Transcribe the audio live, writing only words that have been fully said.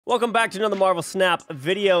Welcome back to another Marvel Snap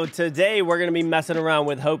video. Today we're going to be messing around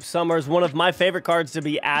with Hope Summers, one of my favorite cards to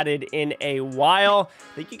be added in a while.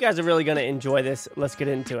 I think you guys are really going to enjoy this. Let's get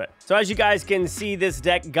into it. So as you guys can see, this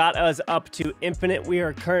deck got us up to Infinite. We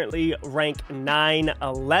are currently rank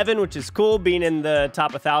 911, which is cool. Being in the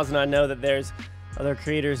top 1,000, I know that there's other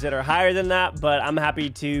creators that are higher than that, but I'm happy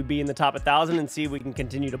to be in the top 1,000 and see if we can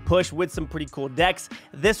continue to push with some pretty cool decks.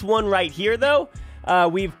 This one right here, though,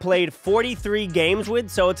 we've played 43 games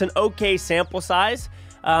with, so it's an okay sample size.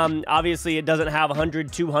 Obviously, it doesn't have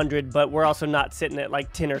 100, 200, but we're also not sitting at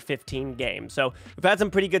like 10 or 15 games. So we've had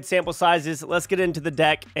some pretty good sample sizes. Let's get into the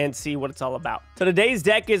deck and see what it's all about. So today's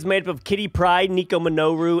deck is made up of Kitty Pryde, Nico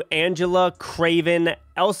Minoru, Angela, Kraven,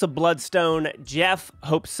 Elsa Bloodstone, Jeff,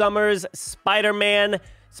 Hope Summers, Spider-Man,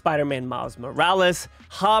 Miles Morales,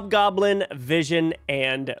 Hobgoblin, Vision,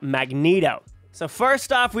 and Magneto. So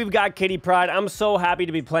first off, we've got Kitty Pryde. I'm so happy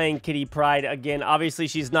to be playing Kitty Pryde again. Obviously,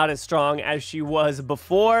 she's not as strong as she was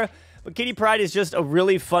before, but Kitty Pryde is just a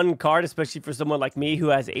really fun card, especially for someone like me who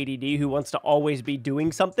has ADD, who wants to always be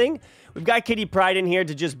doing something. We've got Kitty Pryde in here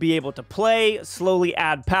to just be able to play, slowly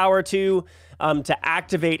add power to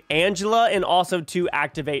activate Angela, and also to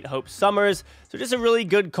activate Hope Summers. So just a really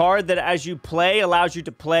good card that as you play, allows you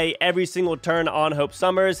to play every single turn on Hope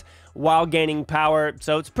Summers while gaining power.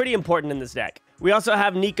 So it's pretty important in this deck. We also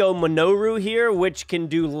have Nico Minoru here, which can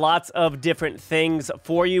do lots of different things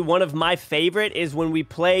for you. One of my favorite is when we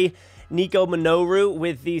play Nico Minoru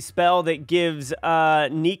with the spell that gives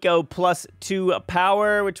Nico +2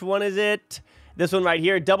 power. Which one is it? This one right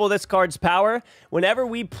here, double this card's power. Whenever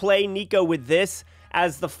we play Nico with this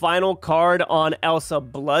as the final card on Elsa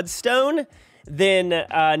Bloodstone, then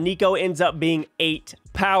Nico ends up being 8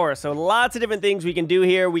 power. So lots of different things we can do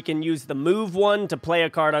here. We can use the move one to play a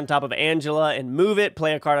card on top of Angela and move it,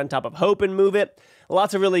 play a card on top of Hope and move it.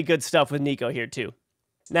 Lots of really good stuff with Nico here too.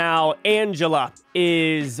 Now, Angela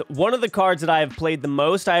is one of the cards that I have played the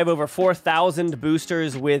most. I have over 4,000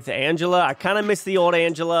 boosters with Angela. I kind of miss the old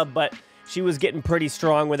Angela, but she was getting pretty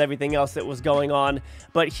strong with everything else that was going on.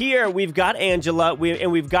 But here, we've got Angela, and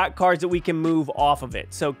we've got cards that we can move off of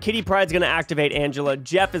it. So Kitty Pryde's going to activate Angela.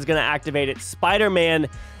 Jeff is going to activate it. Spider-Man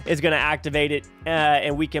is going to activate it.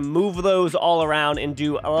 And we can move those all around and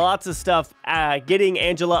do lots of stuff, getting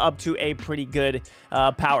Angela up to a pretty good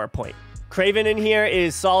power point. Kraven in here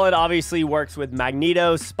is solid. Obviously works with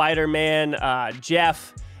Magneto, Spider-Man,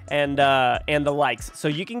 Jeff, and the likes. So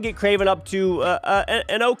you can get Kraven up to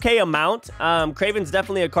an okay amount. Kraven's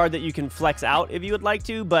definitely a card that you can flex out if you would like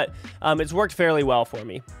to, but it's worked fairly well for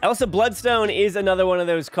me. Elsa Bloodstone is another one of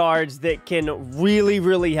those cards that can really,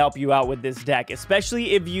 really help you out with this deck,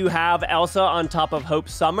 especially if you have Elsa on top of Hope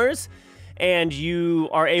Summers and you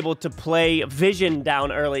are able to play Vision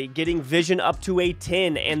down early, getting Vision up to a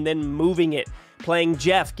 10 and then moving it, playing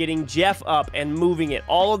Jeff, getting Jeff up and moving it.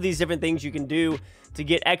 All of these different things you can do to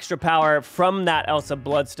get extra power from that Elsa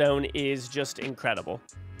Bloodstone is just incredible.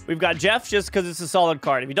 We've got Jeff just because it's a solid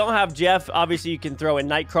card. If you don't have Jeff, obviously you can throw in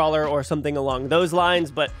Nightcrawler or something along those lines,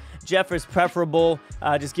 but Jeff is preferable,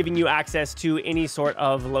 just giving you access to any sort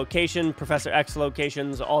of location, Professor X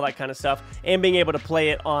locations, all that kind of stuff, and being able to play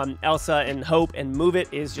it on Elsa and Hope and move it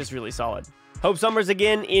is just really solid. Hope Summers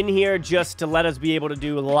again in here just to let us be able to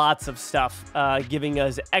do lots of stuff, giving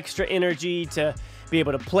us extra energy to be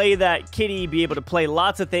able to play that Kitty, be able to play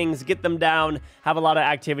lots of things, get them down, have a lot of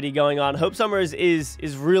activity going on. Hope Summers is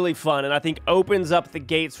really fun, and I think opens up the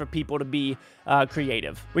gates for people to be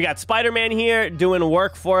creative. We got Spider-Man here doing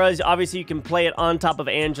work for us. Obviously, you can play it on top of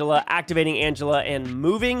Angela, activating Angela and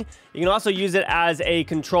moving. You can also use it as a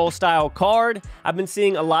control style card. I've been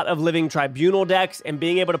seeing a lot of Living Tribunal decks, and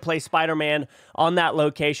being able to play Spider-Man on that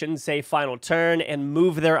location, say final turn, and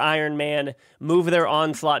move their Iron Man, move their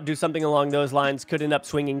Onslaught, do something along those lines could end up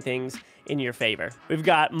swinging things in your favor. We've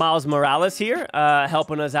got Miles Morales here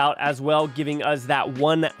helping us out as well, giving us that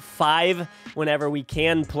 1/5 whenever we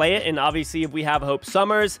can play it. And obviously if we have Hope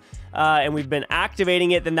Summers and we've been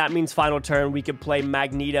activating it, then that means final turn we could play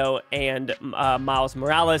Magneto and Miles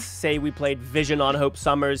Morales. Say we played Vision on Hope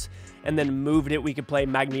Summers and then moved it, we could play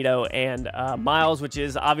Magneto and Miles, which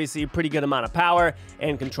is obviously a pretty good amount of power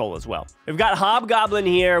and control as well. We've got Hobgoblin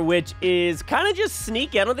here, which is kind of just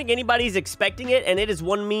sneaky. I don't think anybody's expecting it, and it has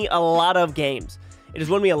won me a lot of games. It has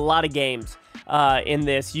won me a lot of games in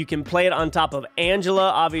this. You can play it on top of Angela,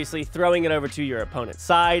 obviously throwing it over to your opponent's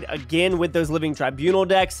side. Again, with those Living Tribunal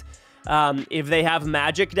decks, if they have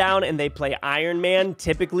Magic down and they play Iron Man,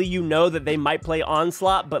 typically you know that they might play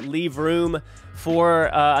Onslaught, but leave room for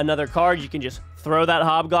another card. You can just throw that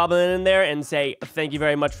Hobgoblin in there and say, thank you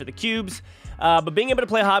very much for the cubes. But being able to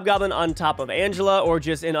play Hobgoblin on top of Angela or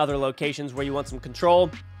just in other locations where you want some control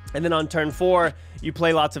And then on turn 4, you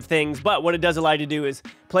play lots of things. But what it does allow you to do is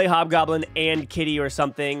play Hobgoblin and Kitty or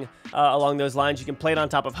something along those lines. You can play it on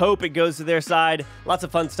top of Hope. It goes to their side. Lots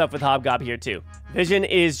of fun stuff with Hobgob here too. Vision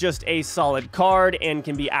is just a solid card and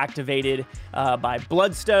can be activated by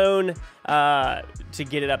Bloodstone to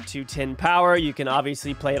get it up to 10 power. You can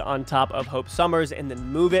obviously play it on top of Hope Summers and then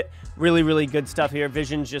move it. Really, really good stuff here.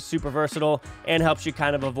 Vision's just super versatile and helps you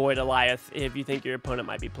kind of avoid Eliath if you think your opponent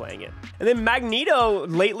might be playing it. And then Magneto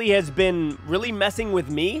lately has been really messing with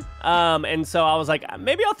me. And so I was like,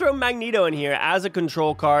 maybe I'll throw Magneto in here as a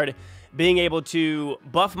control card, being able to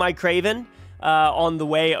buff my Kraven on the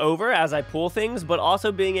way over as I pull things, but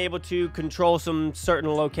also being able to control some certain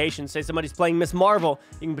locations. Say somebody's playing Miss Marvel,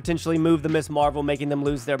 you can potentially move the Miss Marvel, making them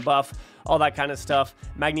lose their buff, all that kind of stuff.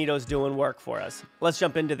 Magneto's doing work for us. Let's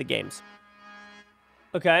jump into the games.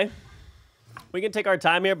 Okay. We can take our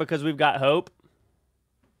time here because we've got Hope.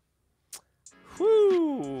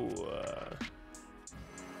 Whew.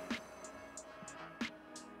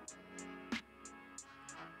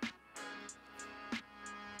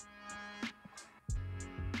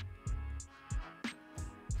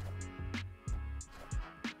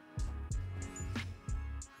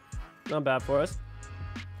 Not bad for us.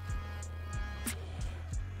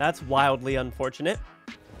 That's wildly unfortunate.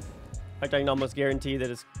 In fact, I can almost guarantee that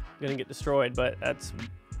it's going to get destroyed, but that's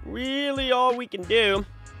really all we can do.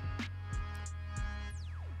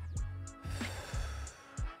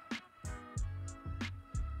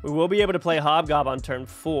 We will be able to play Hobgob on turn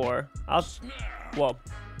 4. Well,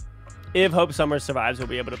 if Hope Summers survives, we'll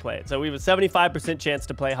be able to play it. So we have a 75% chance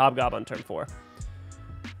to play Hobgob on turn 4.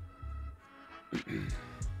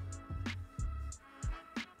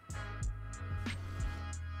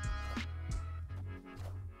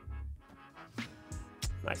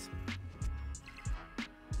 Nice.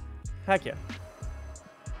 Heck yeah.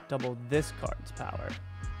 Double this card's power.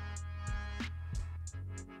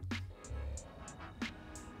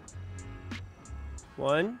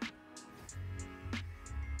 One.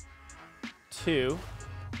 Two.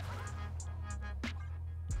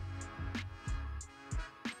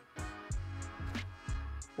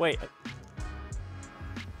 Wait.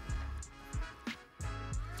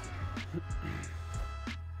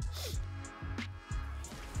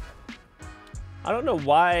 I don't know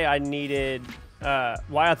why I needed,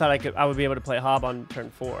 why I thought I would be able to play Hob on turn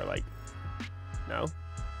 4. Like, no,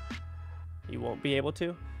 you won't be able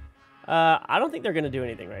to. I don't think they're going to do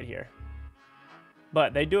anything right here,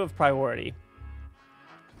 but they do have priority.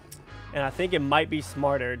 And I think it might be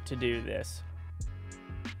smarter to do this.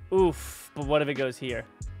 Oof, but what if it goes here?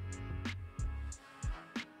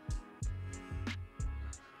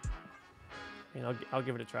 I mean, I'll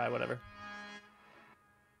give it a try, whatever.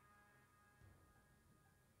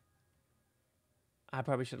 I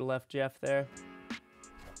probably should have left Jeff there.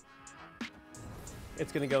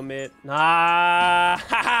 It's going to go mid.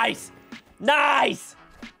 Nice! Nice!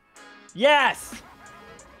 Yes!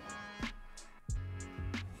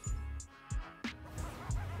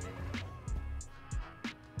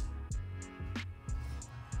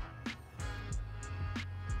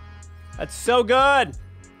 That's so good!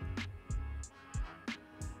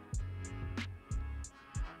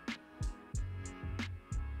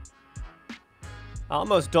 I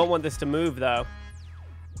almost don't want this to move, though.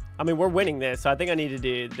 I mean, we're winning this, so I think I need to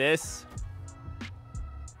do this,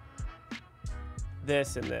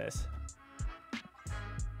 this, and this.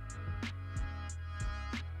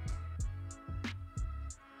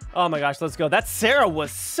 Oh my gosh, let's go. That Sarah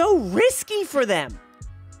was so risky for them.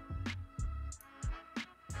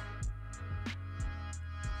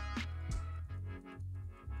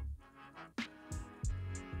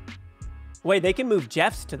 Wait, they can move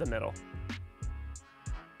Jeff's to the middle.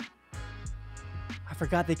 I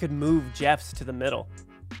forgot they could move Jeff's to the middle.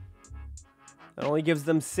 That only gives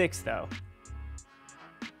them 6, though.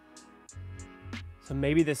 So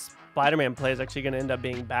maybe this Spider-Man play is actually going to end up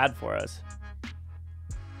being bad for us.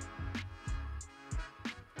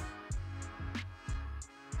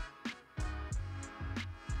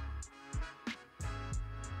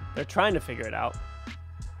 They're trying to figure it out.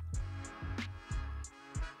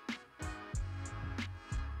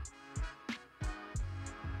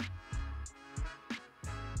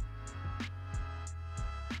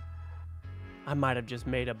 I might have just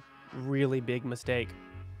made a really big mistake.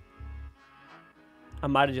 I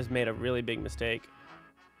might have just made a really big mistake.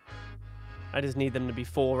 I just need them to be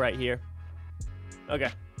full right here. Okay.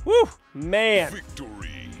 Woo! Man.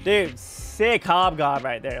 Victory. Dude, sick Hobgob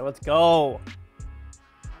right there. Let's go.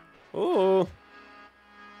 Ooh.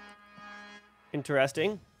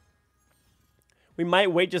 Interesting. We might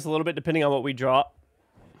wait just a little bit depending on what we draw.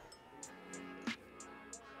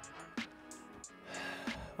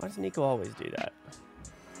 Why does Nico always do that?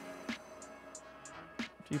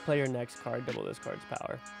 If you play your next card, double this card's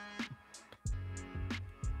power.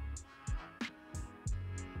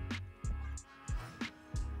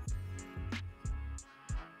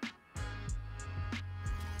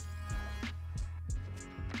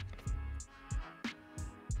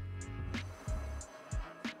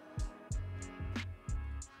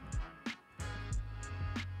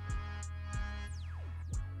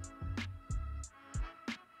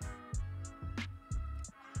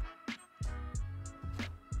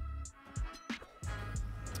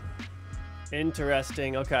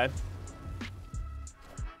 Interesting. Okay.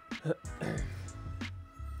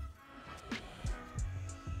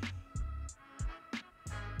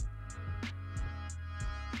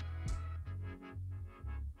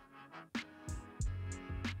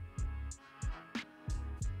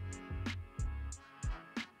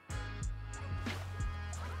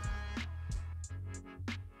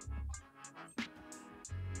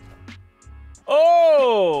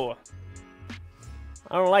 Oh!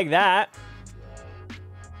 I don't like that.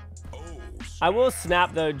 I will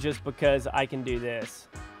snap, though, just because I can do this.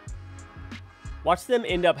 Watch them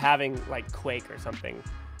end up having, like, Quake or something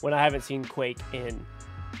when I haven't seen Quake in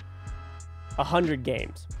 100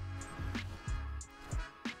 games.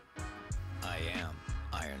 I am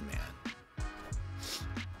Iron Man.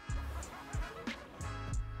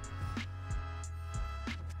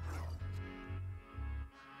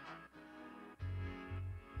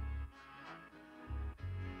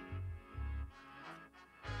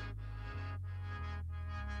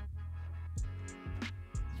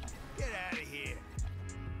 Get out of here.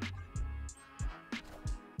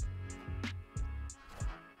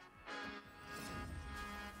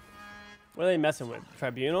 What are they messing with?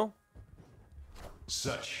 Tribunal?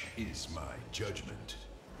 Such is my judgment.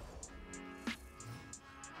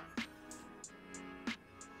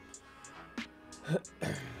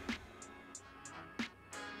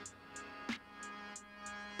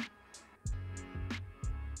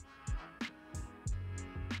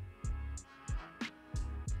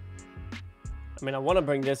 I mean, I want to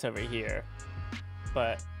bring this over here,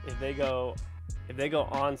 but if they go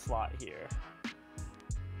onslaught here,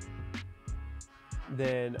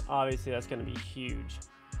 then obviously that's going to be huge.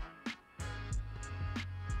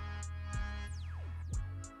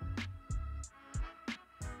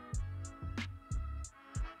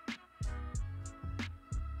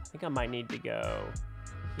 I think I might need to go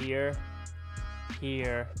here,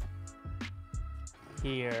 here,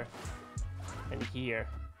 here, and here,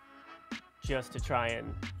 just to try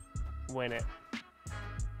and win it.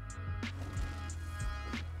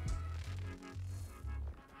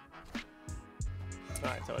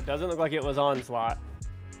 Alright, so it doesn't look like it was onslaught.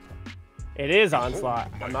 It is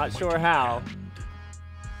onslaught. I'm not sure how.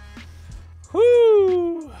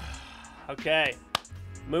 Whoo! Okay.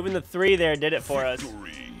 Moving the 3 there did it for us.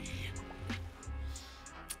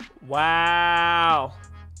 Wow.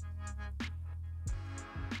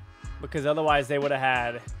 Because otherwise they would have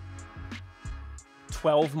had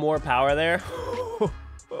 12 more power there.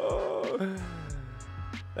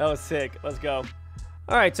 That was sick. Let's go.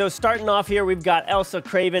 All right, so starting off here, we've got Elsa,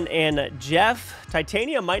 Kraven, and Jeff.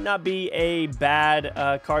 Titania might not be a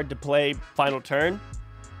bad card to play final turn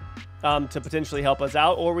to potentially help us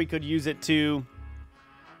out, or we could use it to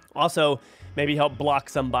also maybe help block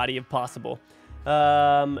somebody if possible.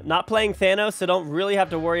 Not playing Thanos, so don't really have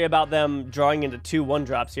to worry about them drawing into 2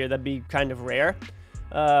 1-drops here. That'd be kind of rare.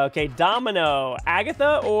 Okay, Domino,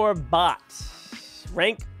 Agatha or bot?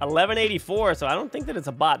 Rank 1184, so I don't think that it's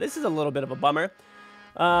a bot. This is a little bit of a bummer.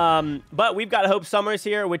 But we've got Hope Summers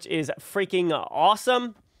here, which is freaking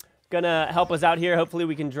awesome. Gonna help us out here. Hopefully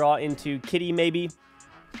we can draw into Kitty maybe.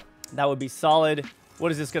 That would be solid.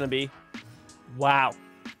 What is this gonna be? Wow.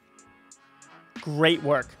 Great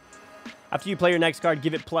work. After you play your next card,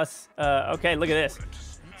 give it plus... okay, look at this.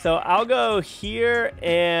 So I'll go here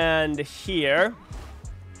and here.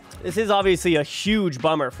 This is obviously a huge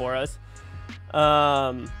bummer for us.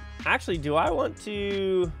 Actually, do I want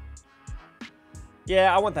to...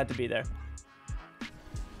 Yeah, I want that to be there.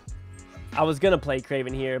 I was going to play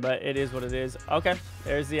Kraven here, but it is what it is. Okay,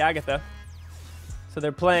 there's the Agatha. So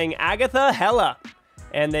they're playing Agatha Hela.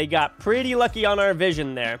 And they got pretty lucky on our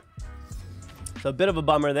vision there. So a bit of a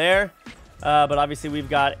bummer there. But obviously we've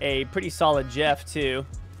got a pretty solid Jeff too.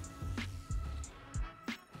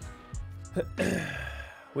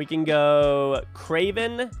 We can go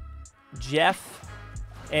Kraven, Jeff,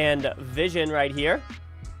 and Vision right here.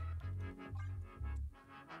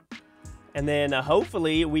 And then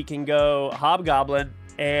hopefully we can go Hobgoblin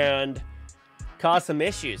and cause some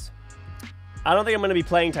issues. I don't think I'm going to be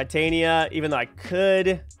playing Titania, even though I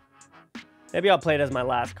could. Maybe I'll play it as my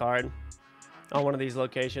last card on one of these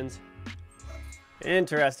locations.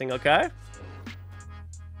 Interesting, okay.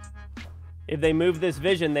 If they move this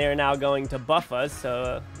vision, they are now going to buff us,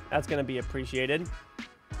 so that's going to be appreciated.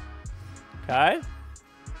 Okay.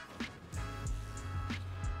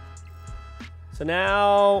 So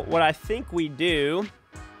now what I think we do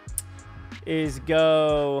is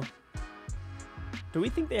go... Do we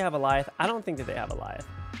think they have Goliath? I don't think that they have Goliath.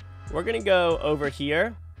 We're going to go over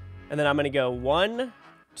here, and then I'm going to go 1,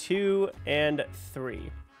 2, and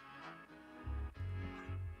 3.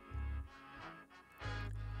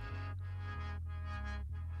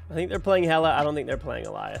 I think they're playing Hela. I don't think they're playing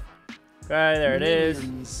Goliath. Okay, there it is.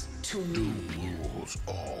 Is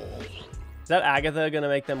that Agatha going to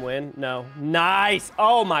make them win? No. Nice.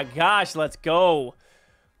 Oh my gosh, let's go.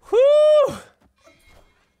 Whoo!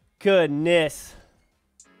 Goodness.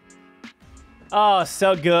 Oh,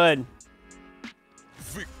 so good.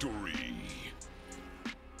 Victory.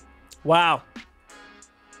 Wow.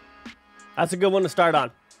 That's a good one to start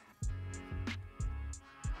on.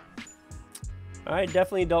 All right,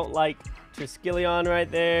 definitely don't like Triskelion right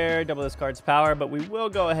there. Double this card's power, but we will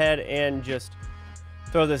go ahead and just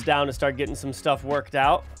throw this down to start getting some stuff worked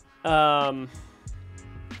out.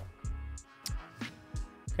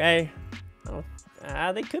 Okay.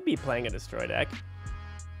 They could be playing a Destroy deck.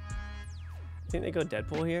 I think they go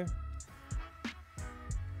Deadpool here.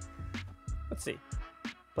 Let's see.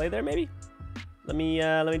 Play there, maybe? Let me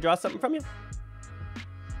draw something from you.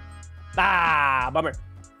 Ah, bummer.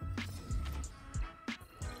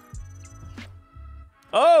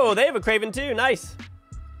 Oh, they have a Craven too. Nice.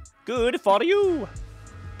 Good for you.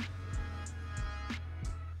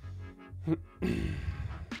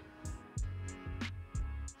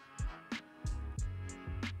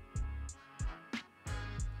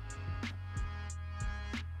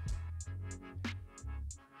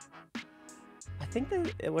 I think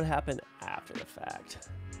that it would happen after the fact.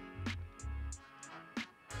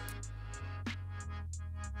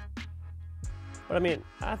 But I mean,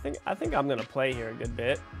 I think I'm gonna play here a good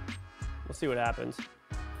bit. We'll see what happens.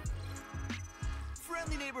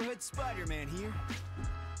 Friendly neighborhood Spider-Man here.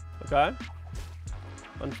 Okay.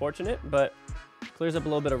 Unfortunate, but clears up a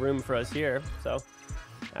little bit of room for us here, so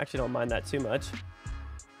I actually don't mind that too much.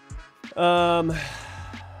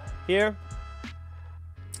 Here.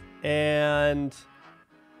 And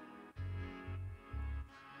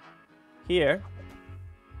here.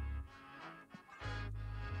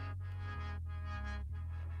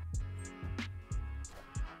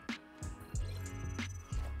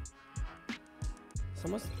 This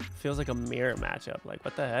almost feels like a mirror matchup. Like,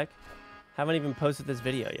 what the heck? Haven't even posted this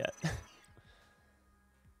video yet.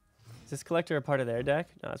 Is this collector a part of their deck?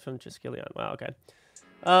 No, it's from Triskelion. Wow, okay.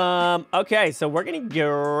 Okay, so we're gonna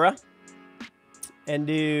go and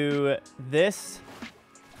do this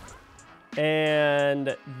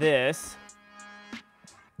and this.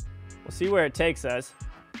 We'll see where it takes us.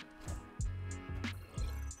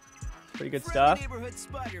 Pretty good stuff.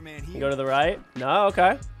 You go to the right. No,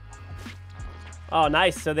 okay. Oh,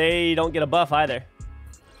 nice. So they don't get a buff either.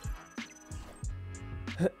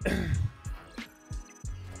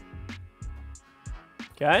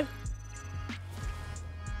 Okay.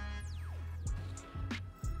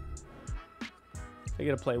 They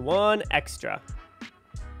get to play one extra.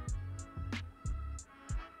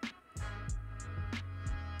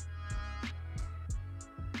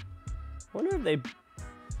 I wonder if they...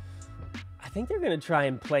 I think they're going to try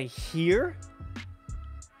and play here.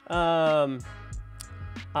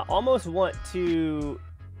 I almost want to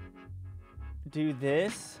do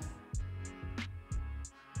this.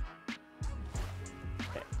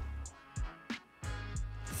 Okay.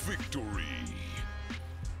 Victory.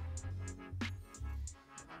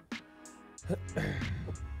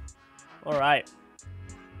 All right.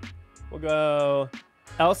 We'll go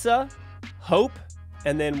Elsa, Hope,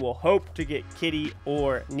 and then we'll hope to get Kitty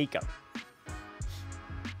or Nico.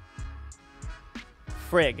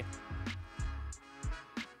 Frigg.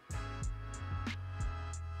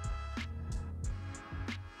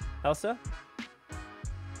 Elsa?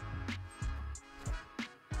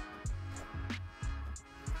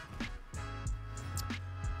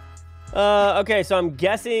 Okay, so I'm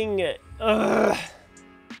guessing... I'm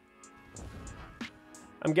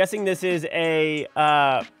guessing this is a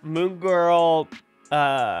Moon Girl,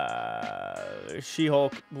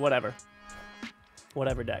 She-Hulk, whatever.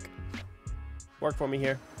 Whatever deck. Work for me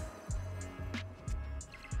here.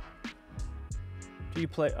 Do you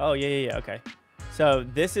play... Oh, yeah, okay. So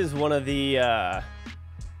this is one of the...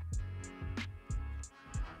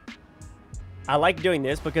 I I like doing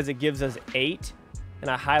this because it gives us 8, and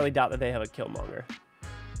I highly doubt that they have a Killmonger.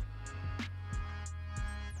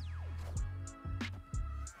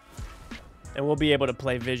 And we'll be able to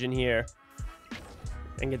play Vision here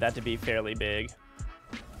and get that to be fairly big.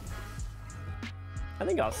 I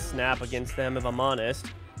think I'll snap against them if I'm honest.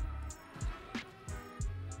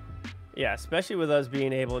 Yeah, especially with us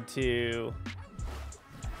being able to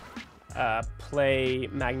play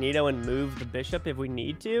Magneto and move the Bishop if we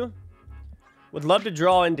need to. Would love to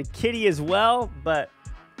draw into Kitty as well, but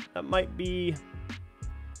that might be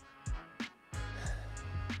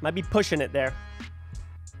pushing it there.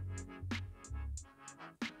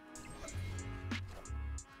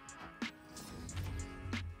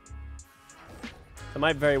 I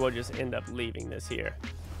might very well just end up leaving this here.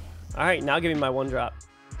 All right, now give me my 1-drop.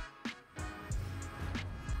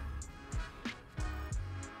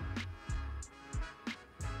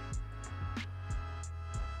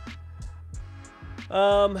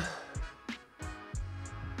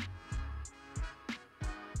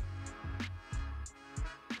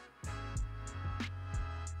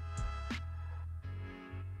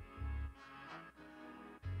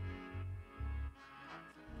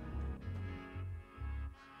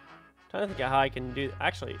 Trying to think of how I can do.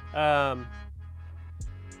 Actually,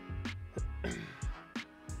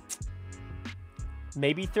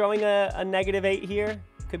 maybe throwing a -8 here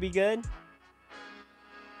could be good.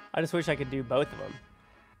 I just wish I could do both of them.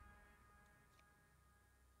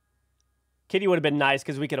 Kitty would have been nice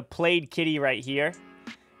because we could have played Kitty right here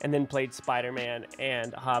and then played Spider-Man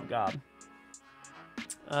and Hobgob.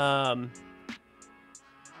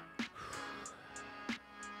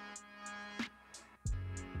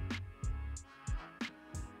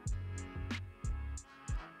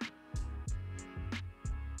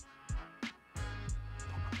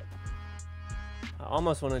 I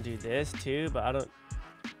almost want to do this too, but I don't.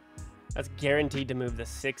 That's guaranteed to move the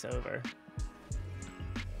 6 over.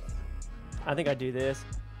 I think I do this.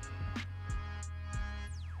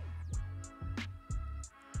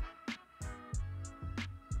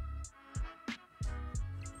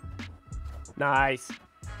 Nice.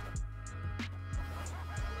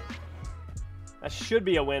 That should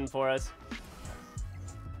be a win for us.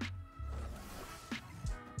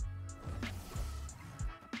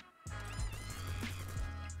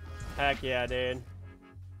 Heck yeah, dude.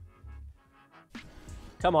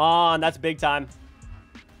 Come on, that's big time.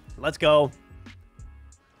 Let's go.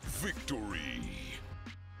 Victory.